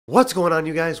What's going on,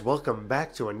 you guys? Welcome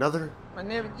back to another My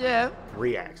name is Jeff.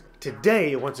 React.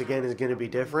 Today, once again, is going to be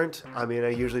different. I mean, I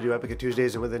usually do Epic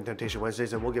Tuesdays and Within Temptation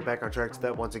Wednesdays, and we'll get back on track to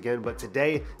that once again. But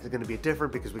today is going to be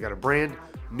different because we got a brand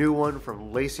new one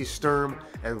from Lacey Sturm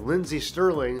and Lindsey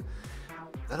Stirling.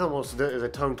 That almost is a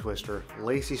tongue twister.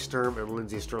 Lacey Sturm and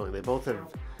Lindsey Stirling. They both have...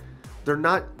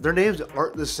 Their names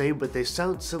aren't the same, but they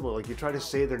sound similar. Like, you try to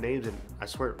say their names, and I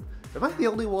swear... Am I the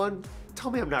only one?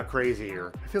 Tell me I'm not crazy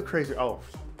here. I feel crazy. Oh.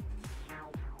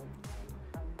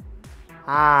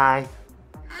 Hi.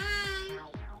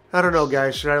 I don't know,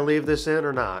 guys. Should I leave this in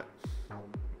or not?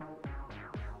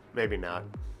 Maybe not.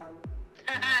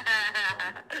 I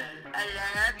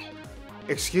love you.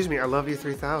 Excuse me, I love you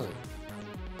 3000.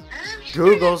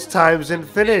 Google's times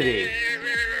infinity.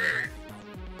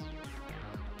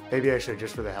 Maybe I should,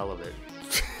 just for the hell of it.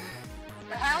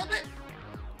 The halibut?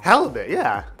 Halibut,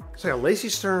 yeah. So yeah, Lacey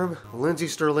Sturm, Lindsey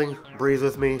Stirling, breathe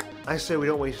with me. I say we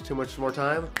don't waste too much more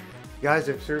time. Guys,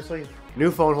 if seriously, new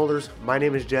phone holders, my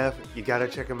name is Jeff. You gotta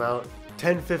check them out.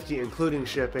 $10.50 including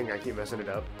shipping. I keep messing it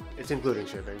up. It's including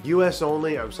shipping. US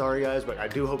only. I'm sorry, guys, but I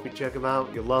do hope you check them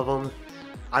out. You love them.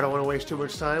 I don't want to waste too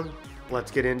much time. Let's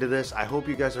get into this. I hope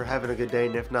you guys are having a good day,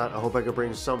 and if not, I hope I can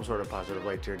bring some sort of positive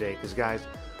light to your day. Because, guys,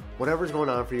 whatever's going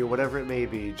on for you, whatever it may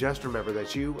be, just remember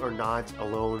that you are not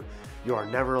alone. You are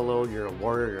never alone. You're a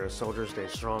warrior. You're a soldier. Stay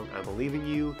strong. I believe in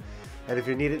you. And if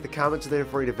you need it, the comments are there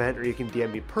for you to vent, or you can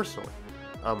DM me personally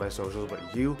on my socials.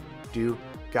 But you do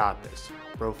got this.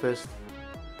 Bro fist.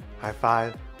 High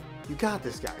five. You got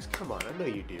this, guys. Come on. I know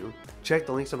you do. Check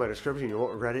the links in my description. You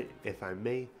won't regret it. If I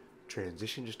may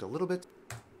transition just a little bit.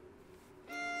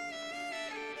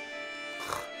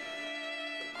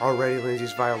 Already,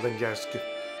 Lindsey's violin just...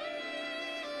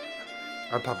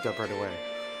 I'm pumped up right away.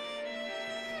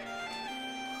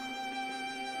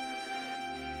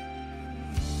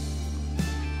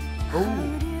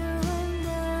 Oh.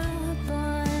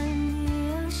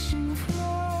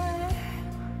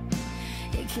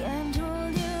 Can't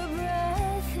hold your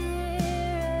breath here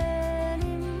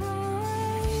anymore.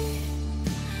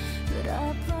 But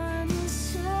up on the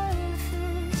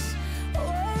surface,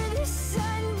 where the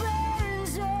sun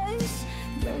burns us,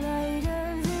 the light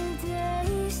of the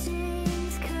day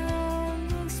seems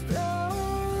come explode.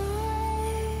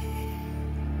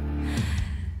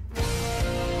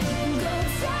 Go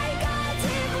take a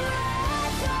deep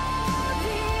breath of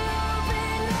the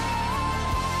open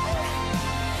air,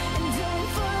 and don't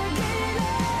forget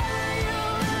all your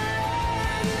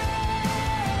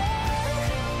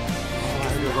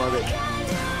I love it.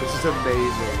 This is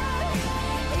amazing.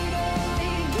 it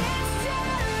only gets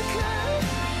darker,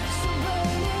 so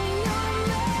burn in your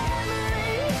memory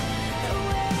the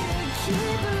way to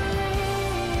keep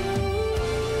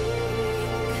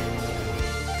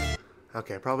living.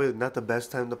 Okay, probably not the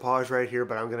best time to pause right here,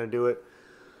 but I'm gonna do it.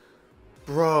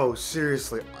 Bro,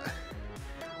 seriously.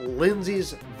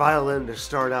 Lindsey's violin to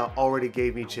start out already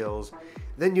gave me chills.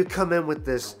 Then you come in with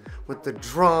this, with the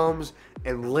drums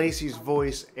and Lacey's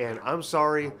voice, and I'm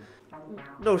sorry,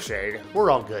 no shade. We're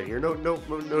all good here.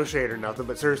 No shade or nothing.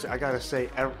 But seriously, I gotta say,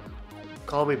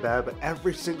 call me bad, but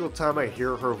every single time I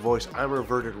hear her voice, I'm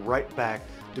reverted right back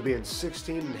to being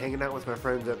 16 and hanging out with my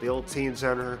friends at the old teen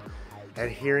center and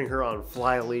hearing her on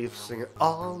Flyleaf singing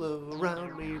all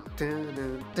around me. Dun,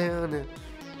 dun, dun.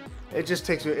 It just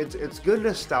takes me, it's good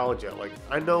nostalgia. Like,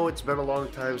 I know it's been a long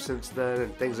time since then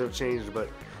and things have changed, but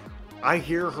I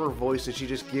hear her voice and she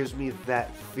just gives me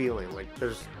that feeling. Like,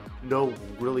 there's no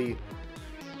real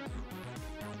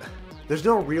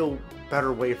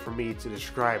better way for me to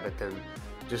describe it than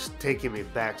just taking me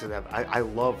back to that. I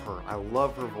love her. I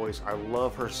love her voice. I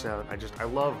love her sound. I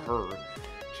love her.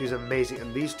 She's amazing.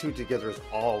 And these two together is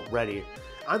already,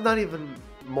 I'm not even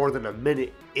more than a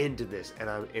minute into this and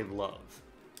I'm in love.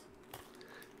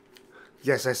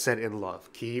 Yes, I said in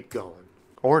love. Keep going.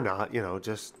 Or not, you know,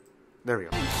 just, there we go.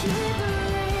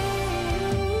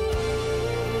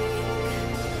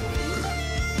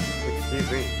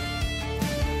 Excuse me.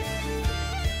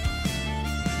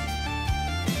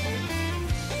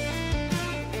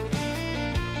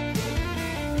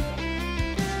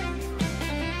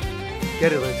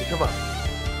 Get it, Lindsey, come on.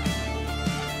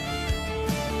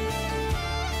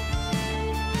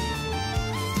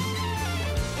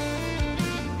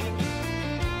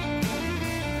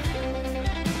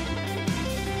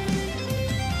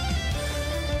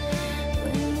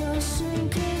 When you're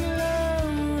sinking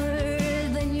lower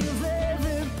than you've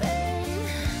ever been,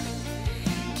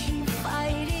 keep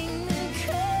fighting the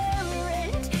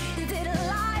current that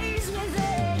lies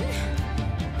within.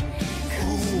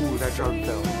 Ooh, that drum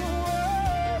fell.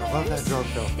 I love that drum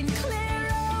fill. And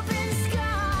clear open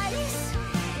skies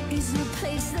is the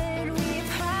place things that we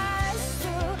passed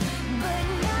through, but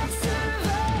not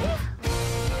survive.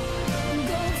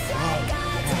 Go take a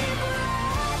deep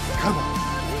breath. Come on.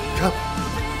 Come on.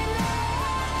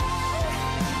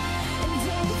 And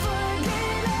don't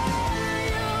forget all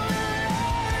your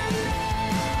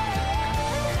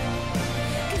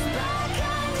Cause back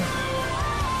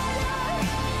underwater,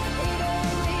 it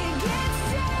only gets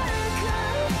darker.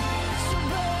 So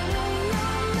burn in your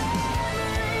memory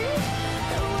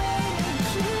the way to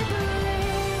keep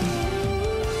breathing.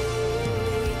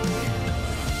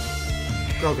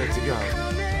 Go, Lindsey, go.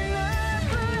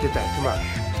 Get back, come on.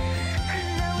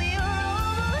 Now you're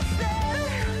almost there.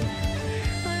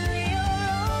 You're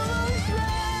almost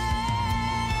there.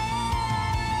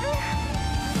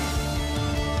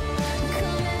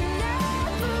 Coming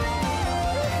up around.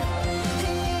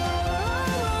 You're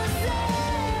almost there.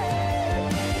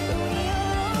 You're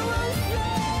almost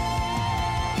there.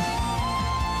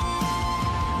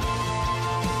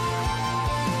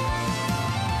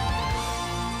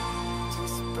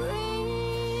 Just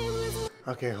breathe with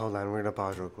me. Okay, hold on. We're gonna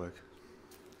pause real quick.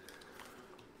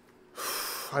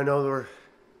 I know we're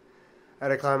at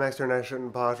a climax here and I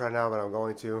shouldn't pause right now, but I'm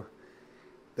going to.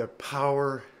 The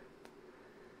power.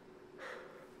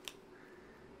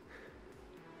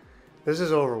 This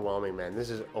is overwhelming, man. This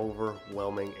is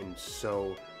overwhelming and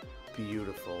so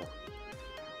beautiful.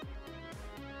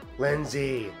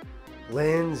 Lindsey,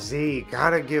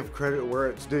 gotta give credit where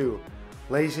it's due.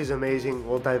 Lacey's amazing.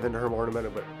 We'll dive into her more in a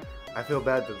minute, but I feel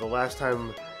bad that the last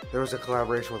time there was a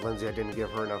collaboration with Lindsey, I didn't give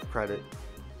her enough credit.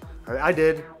 I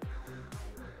did.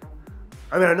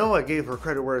 I mean, I know I gave her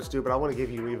credit where it's due, but I want to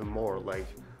give you even more. Like,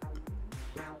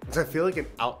 'cause I feel like an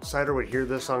outsider would hear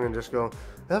this song and just go,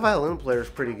 that violin player is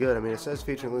pretty good. I mean, it says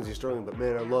featuring Lindsey Stirling, but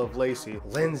man, I love Lacey.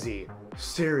 Lindsey,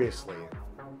 seriously.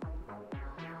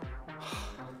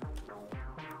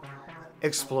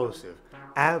 Explosive.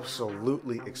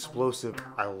 Absolutely explosive.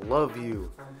 I love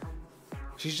you.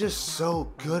 She's just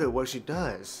so good at what she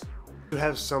does. You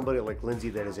have somebody like Lindsey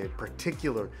that is a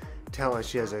particular talent.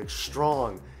 She has a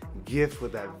strong gift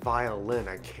with that violin.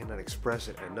 I cannot express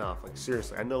it enough. Like,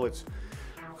 seriously, I know it's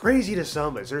crazy to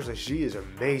some, but seriously, she is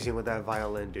amazing with that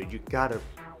violin, dude. You gotta,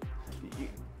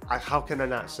 how can I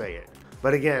not say it?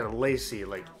 But again, Lacey,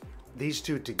 like, these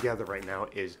two together right now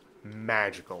is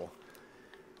magical.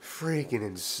 Freaking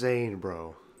insane,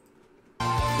 bro.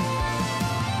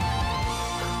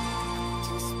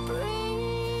 Just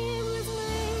breathe with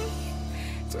me.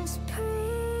 Just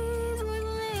breathe with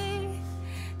me.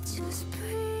 Just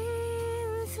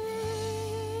breathe with me.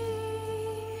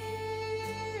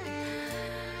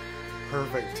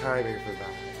 Perfect timing for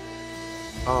that.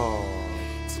 Oh.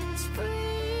 Just breathe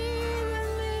with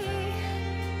me.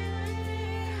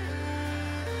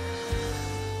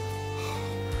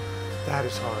 That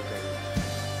is haunting.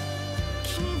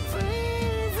 Keep breathing.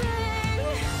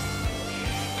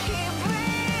 Keep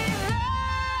breathing.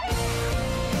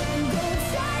 Go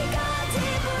take a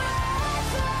deep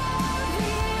breath of the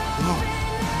open air.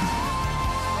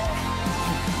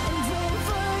 And don't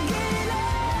forget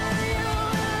all you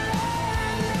learned.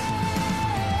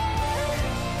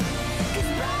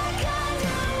 'Cause back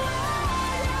underwater,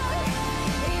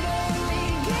 it only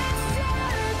gets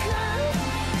darker.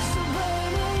 So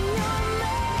burn in your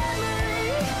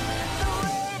memory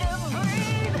the way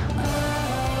to breathe.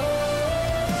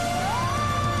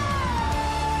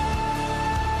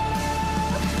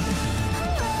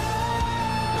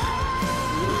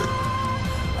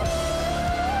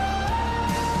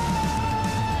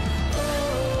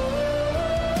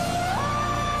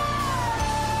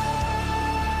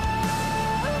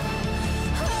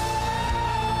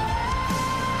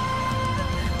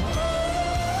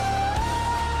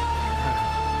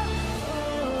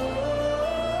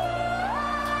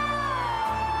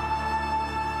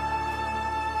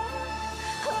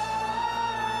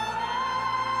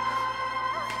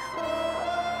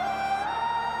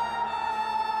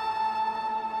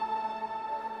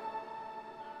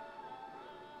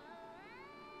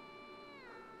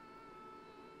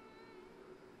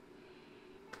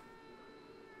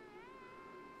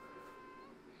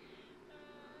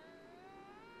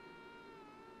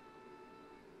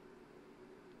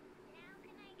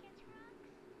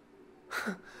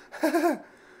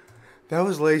 That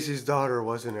was Lacey's daughter,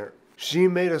 wasn't it? She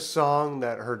made a song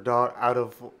that her daughter, out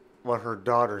of what her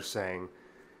daughter sang.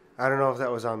 I don't know if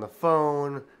that was on the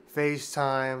phone,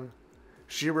 FaceTime.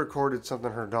 She recorded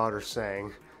something her daughter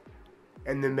sang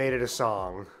and then made it a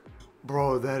song.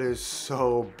 Bro, that is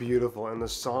so beautiful. And the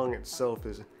song itself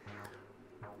is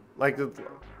like,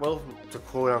 well, to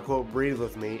quote unquote, breathe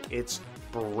with me, it's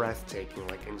breathtaking,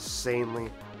 like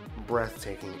insanely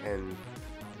breathtaking. And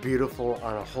beautiful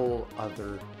on a whole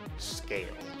other scale.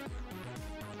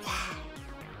 Wow.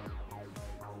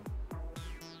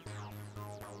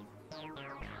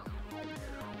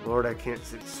 Lord, I can't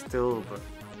sit still, but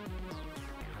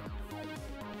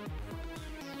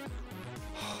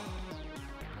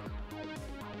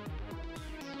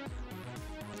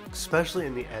especially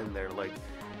in the end there, like,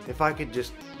 if I could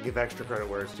just give extra credit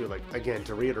where it's due, like, again,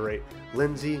 to reiterate,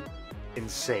 Lindsey,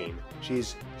 insane.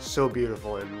 She's so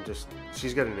beautiful, and just,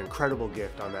 she's got an incredible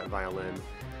gift on that violin.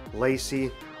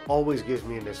 Lacey always gives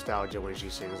me a nostalgia when she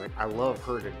sings. Like, I love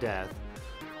her to death.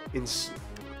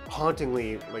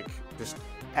 Hauntingly, like, just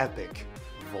epic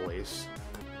voice.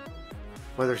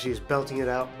 Whether she's belting it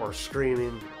out or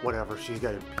screaming, whatever, she's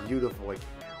got a beautiful, like,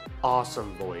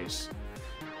 awesome voice.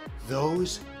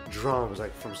 Those drums,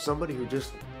 like, from somebody who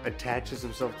just attaches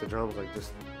himself to drums, like,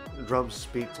 just drums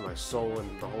speak to my soul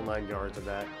and the whole 9 yards of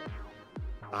that.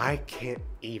 I can't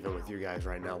even with you guys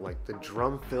right now. Like, the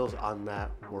drum fills on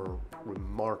that were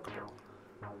remarkable.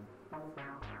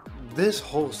 This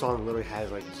whole song literally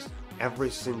has, like, just every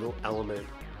single element.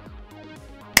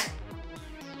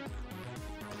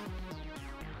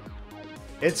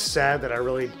 It's sad that I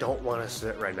really don't want to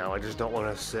sit right now. I just don't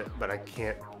want to sit, but I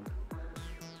can't.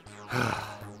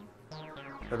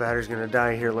 The battery's gonna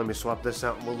die here. Let me swap this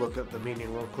out and we'll look up the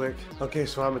meaning real quick. Okay,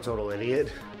 so I'm a total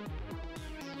idiot.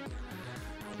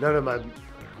 None of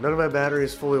my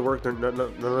batteries fully work. None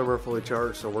of them are fully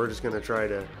charged, so we're just gonna try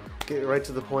to get right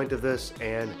to the point of this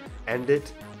and end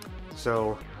it.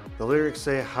 So the lyrics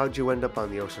say, how'd you end up on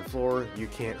the ocean floor? You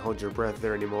can't hold your breath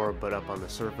there anymore, but up on the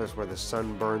surface where the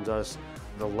sun burns us,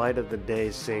 the light of the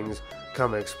day sings,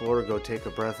 come explore, go take a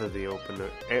breath of the open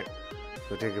air.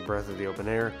 Go take a breath of the open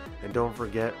air, and don't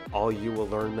forget all you will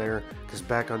learn there, because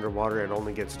back underwater it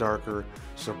only gets darker,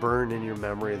 so burn in your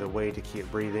memory the way to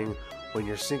keep breathing. When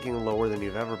you're sinking lower than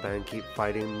you've ever been, keep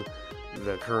fighting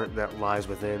the current that lies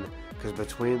within, because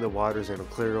between the waters and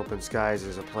clear open skies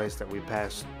is a place that we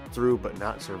pass through but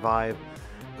not survive.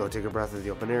 Go take a breath of the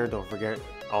open air, don't forget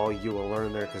all you will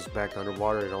learn there, because back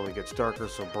underwater it only gets darker,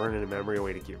 so burn in memory a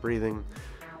way to keep breathing.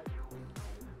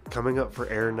 Coming up for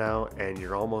air now, and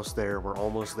you're almost there. We're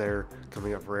almost there.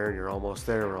 Coming up for air, and you're almost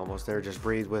there. We're almost there. Just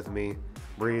breathe with me.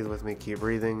 Breathe with me. Keep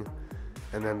breathing.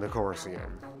 And then the chorus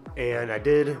again. And I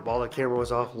did, while the camera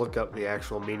was off, look up the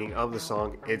actual meaning of the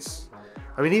song.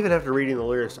 I mean, even after reading the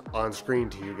lyrics on screen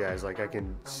to you guys, like, I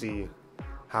can see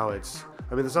how it's,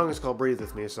 I mean, the song is called Breathe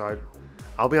With Me, so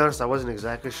I'll be honest, I wasn't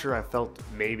exactly sure. I felt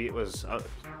maybe it was,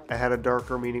 it had a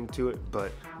darker meaning to it,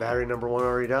 but battery number 1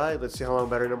 already died. Let's see how long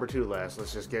battery number 2 lasts.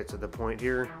 Let's just get to the point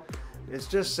here. It's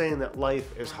just saying that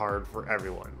life is hard for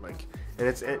everyone. Like, and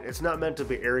it's not meant to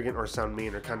be arrogant or sound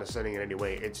mean or condescending in any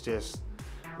way. It's just,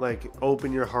 like,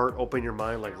 open your heart, open your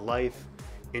mind. Like, life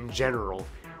in general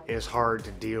is hard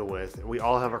to deal with. We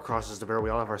all have our crosses to bear.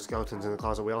 We all have our skeletons in the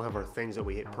closet. We all have our things that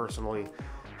we personally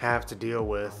have to deal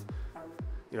with.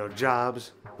 You know,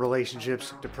 jobs,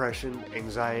 relationships, depression,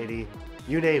 anxiety,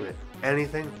 you name it.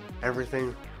 Anything,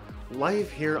 everything.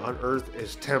 Life here on Earth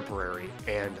is temporary,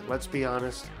 and let's be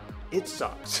honest, it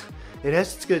sucks. It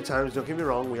has its good times, don't get me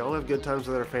wrong. We all have good times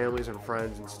with our families and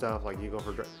friends and stuff, like you go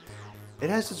for it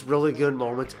has its really good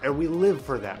moments, and we live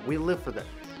for that. We live for that.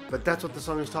 But that's what the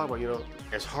song is talking about, you know.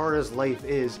 As hard as life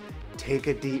is, take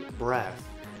a deep breath.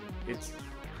 It's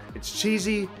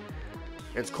cheesy,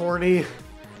 it's corny,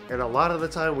 and a lot of the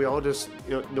time we all just,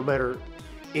 you know, no matter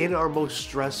in our most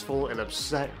stressful and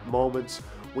upset moments,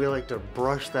 we like to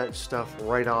brush that stuff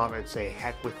right off and say,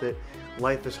 heck with it.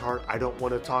 Life is hard. I don't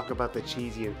want to talk about the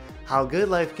cheesy and how good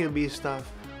life can be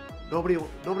stuff. Nobody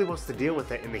wants to deal with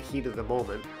that in the heat of the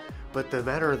moment. But the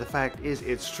matter of the fact is,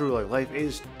 it's true. Like, life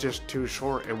is just too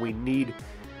short, and we need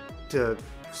to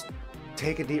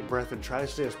take a deep breath and try to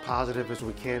stay as positive as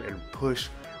we can and push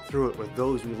through it with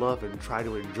those we love and try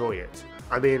to enjoy it.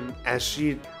 I mean, as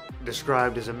she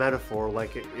described as a metaphor,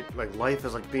 like like life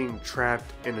is like being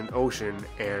trapped in an ocean,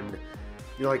 and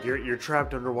you know, like you're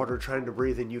trapped underwater trying to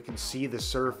breathe, and you can see the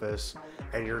surface,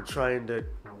 and you're trying to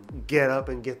get up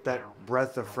and get that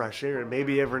breath of fresh air, and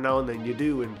maybe every now and then you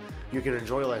do, and you can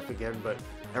enjoy life again. But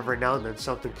every now and then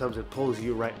something comes and pulls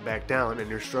you right back down, and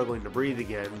you're struggling to breathe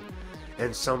again.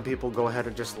 And some people go ahead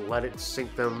and just let it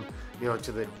sink them, you know,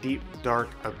 to the deep dark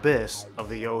abyss of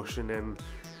the ocean, and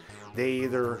they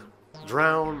either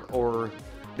drown or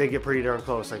they get pretty darn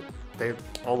close. Like, they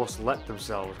almost let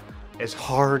themselves. As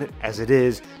hard as it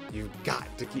is, you've got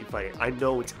to keep fighting. I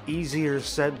know it's easier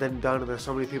said than done, and there's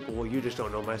so many people, well, you just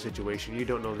don't know my situation, you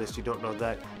don't know this, you don't know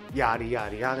that, yada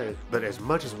yada yada. But as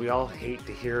much as we all hate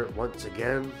to hear it once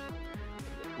again,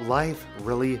 life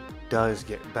really does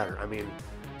get better. I mean,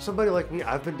 somebody like me,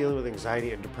 I've been dealing with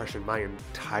anxiety and depression my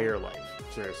entire life.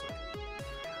 Seriously.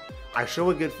 I show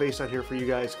a good face on here for you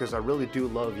guys because I really do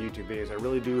love YouTube videos. I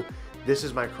really do. This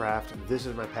is my craft. This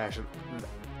is my passion.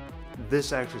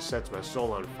 This actually sets my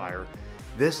soul on fire.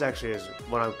 This actually is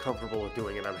what I'm comfortable with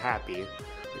doing, and I'm happy.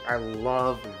 I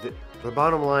love the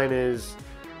bottom line is,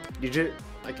 you just,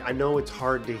 like, I know it's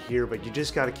hard to hear, but you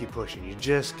just got to keep pushing. You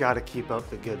just got to keep up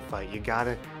the good fight. You got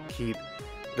to keep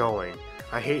going.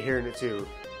 I hate hearing it too,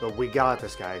 but we got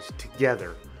this, guys.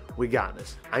 Together, we got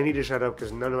this. I need to shut up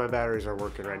because none of my batteries are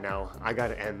working right now. I got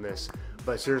to end this.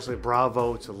 But seriously,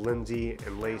 bravo to Lindsey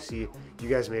and Lacey. You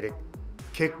guys made a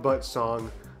kick butt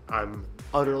song. I'm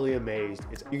utterly amazed.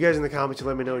 You guys in the comments,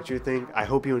 let me know what you think. I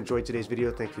hope you enjoyed today's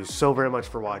video. Thank you so very much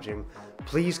for watching.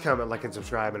 Please comment, like, and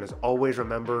subscribe. And as always,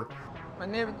 remember, My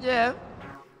name is Jeff.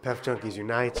 Pef Junkies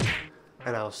unite.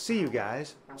 And I'll see you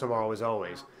guys tomorrow as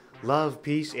always. Love,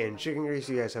 peace, and chicken grease.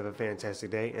 You guys have a fantastic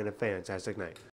day and a fantastic night.